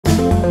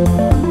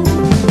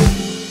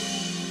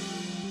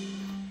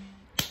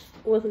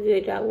What's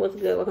good, y'all? What's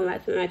good? Welcome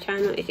back to my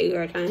channel. It's your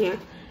girl China here.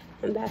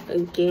 I'm back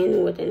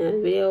again with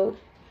another video.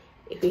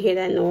 If you hear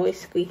that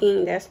noise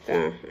squeaking, that's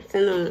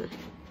an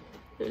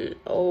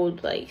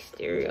old like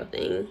stereo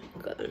thing.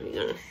 Cause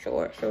I'm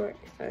short.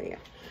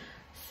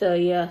 So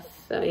yeah.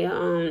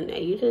 I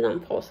usually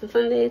don't post on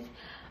Sundays,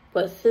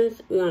 but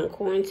since we're on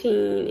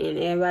quarantine and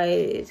everybody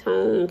is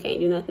home, can't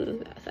do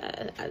nothing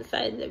outside, I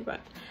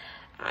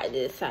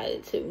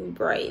decided to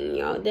brighten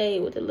y'all day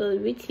with a little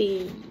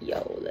bitty.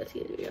 Yo, let's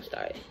get the video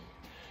started.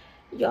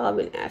 Y'all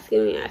been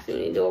asking me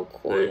to do a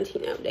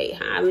quarantine update,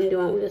 how I've been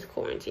doing with this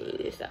quarantine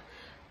and stuff.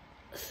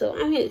 So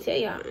I'm here to tell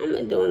y'all,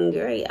 I'm doing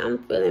great. I'm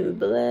feeling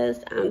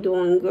blessed. I'm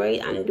doing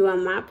great. I'm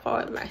doing my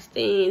part by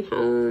staying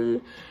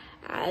home.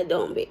 I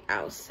don't be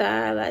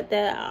outside like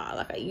that,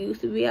 like I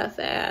used to be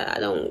outside. I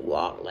don't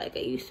walk like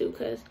I used to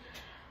because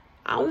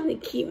I want to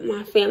keep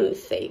my family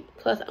safe.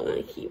 Plus, I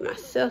want to keep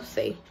myself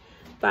safe.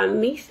 By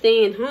me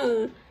staying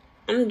home,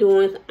 I'm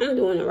doing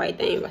the right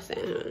thing by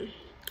staying home.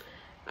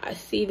 I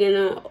see they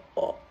don't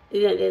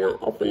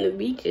open the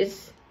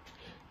beaches.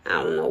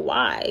 I don't know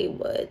why,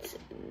 but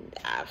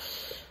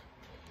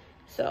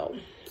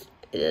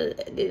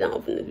they don't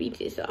open the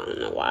beaches. So I don't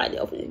know why they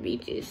open the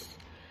beaches.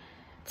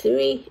 To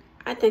me,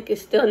 I think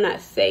it's still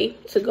not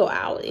safe to go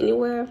out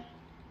anywhere.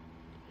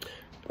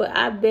 But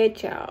I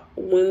bet y'all,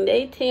 when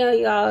they tell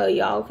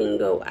y'all can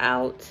go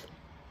out,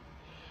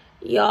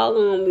 y'all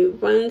gonna be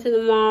running to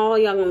the mall.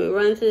 Y'all gonna be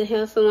running to the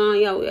hair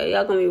salon. Y'all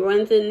gonna be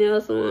running to the nail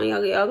salon.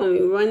 Y'all gonna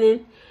be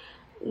running,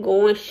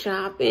 going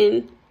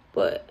shopping.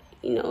 But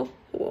you know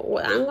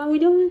what I'm gonna be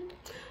doing?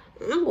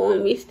 I'm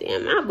gonna be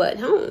staying my butt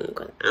home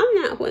because I'm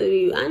not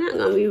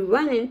gonna be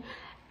running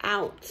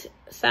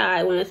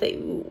outside when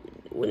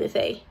they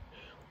say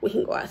we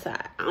can go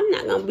outside. I'm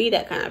not gonna be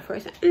that kind of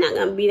person. I'm not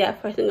gonna be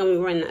that person gonna be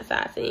running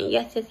outside saying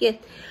yes.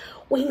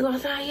 We can go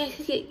outside,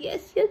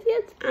 yes.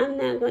 I'm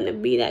not going to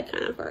be that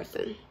kind of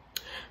person.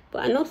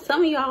 But I know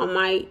some of y'all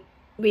might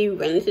be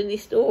running to the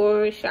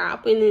store,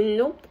 shopping, and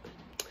nope.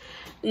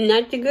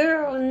 Not your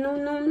girl,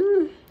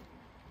 no.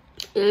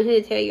 And I'm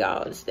here to tell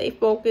y'all to stay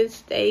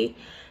focused.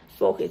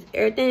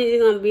 Everything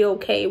is going to be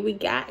okay. We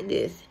got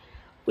this.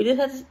 We just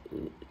have to,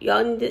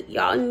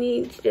 y'all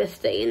need to just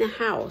stay in the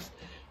house.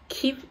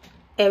 Keep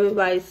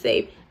everybody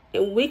safe.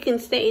 And we can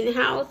stay in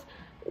the house.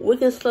 We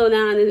can slow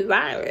down this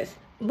virus.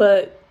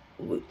 But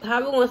how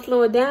we gonna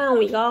slow it down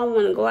when y'all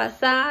want to go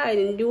outside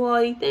and do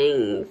all these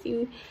things?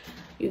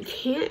 You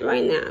can't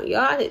right now.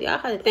 Y'all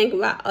have to think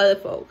about other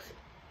folks.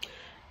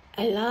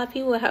 A lot of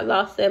people have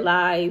lost their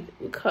lives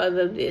because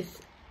of this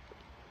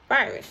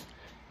virus.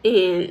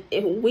 And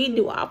if we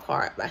do our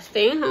part by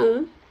staying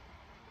home,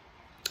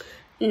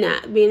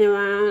 not being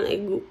around a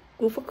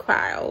group of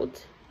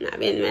crowds, not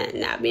being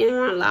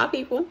around a lot of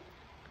people,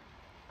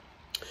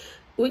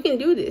 we can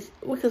do this.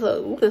 We can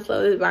slow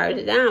this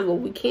virus down, but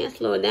we can't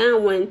slow it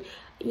down when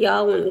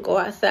y'all want to go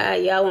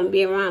outside. Y'all want to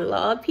be around a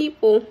lot of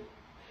people.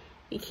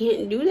 You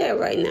can't do that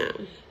right now.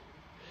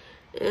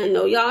 And I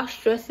know y'all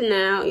stressing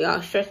out.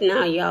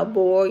 Y'all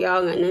bored.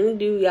 Y'all got nothing to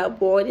do. Y'all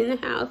bored in the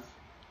house.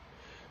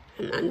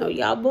 And I know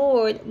y'all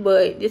bored,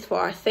 but this for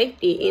our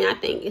safety. And I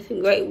think it's a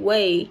great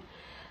way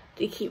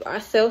to keep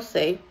ourselves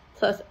safe,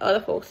 plus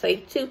other folks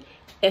safe too.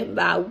 If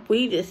by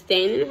we just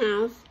staying in the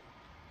house,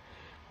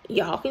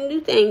 y'all can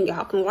do things.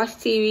 Y'all can watch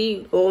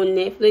TV, go on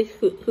Netflix,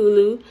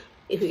 Hulu.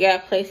 If you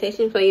got a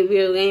PlayStation, play a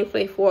video game,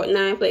 play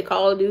Fortnite, play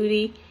Call of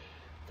Duty,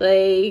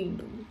 play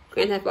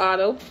Grand Theft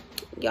Auto.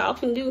 Y'all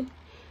got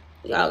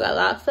a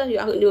lot of stuff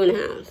y'all can do in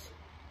the house.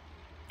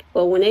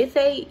 But when they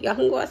say y'all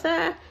can go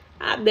outside,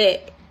 I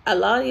bet a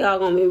lot of y'all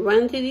gonna be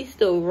running to these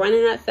stores,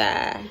 running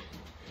outside,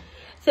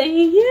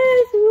 saying,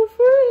 yes,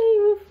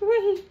 we're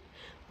free.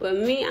 But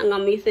me, I'm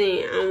gonna be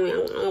saying,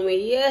 I'm gonna be,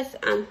 yes,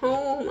 I'm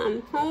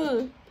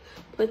home.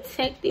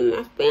 Protecting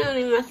my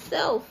family,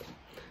 myself.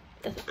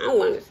 That's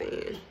what I'm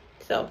saying.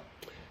 So,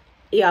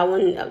 y'all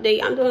want an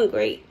update? I'm doing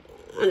great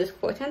on this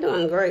course. I'm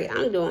doing great.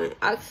 I'm doing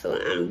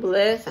excellent. I'm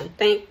blessed. I'm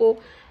thankful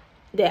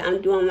that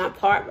I'm doing my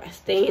part by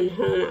staying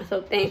home. I'm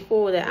so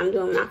thankful that I'm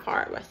doing my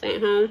part by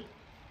staying home.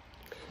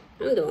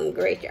 I'm doing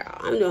great, y'all.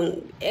 I'm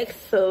doing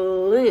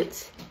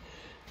excellent.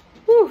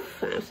 Whew,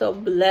 I'm so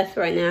blessed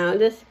right now.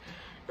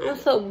 I'm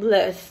so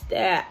blessed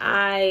that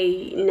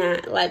I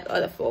not like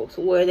other folks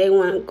where they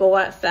want to go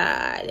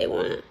outside.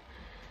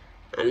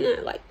 I'm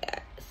not like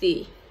that.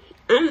 See,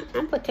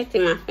 I'm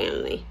protecting my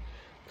family.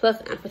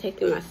 Plus, I'm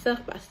protecting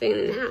myself by staying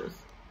in the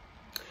house.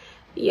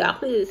 Y'all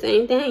can do the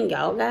same thing.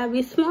 Y'all gotta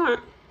be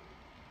smart.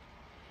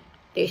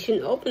 They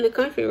shouldn't open the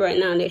country right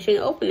now. They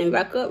shouldn't open it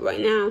back up right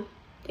now.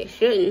 They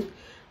shouldn't.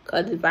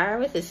 Because the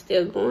virus is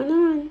still going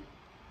on.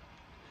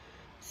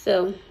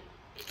 So,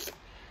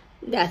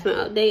 that's my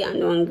update. I'm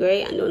doing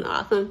great. I'm doing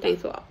awesome.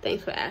 Thanks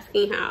for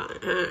asking how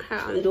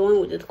I'm doing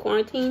with this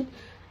quarantine.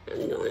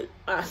 I'm doing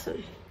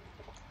awesome.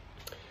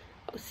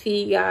 I'll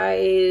see you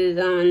guys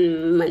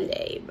on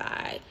Monday.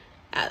 Bye.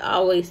 As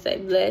always, stay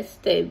blessed,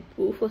 stay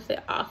beautiful, stay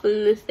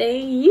awesome, and stay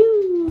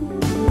you.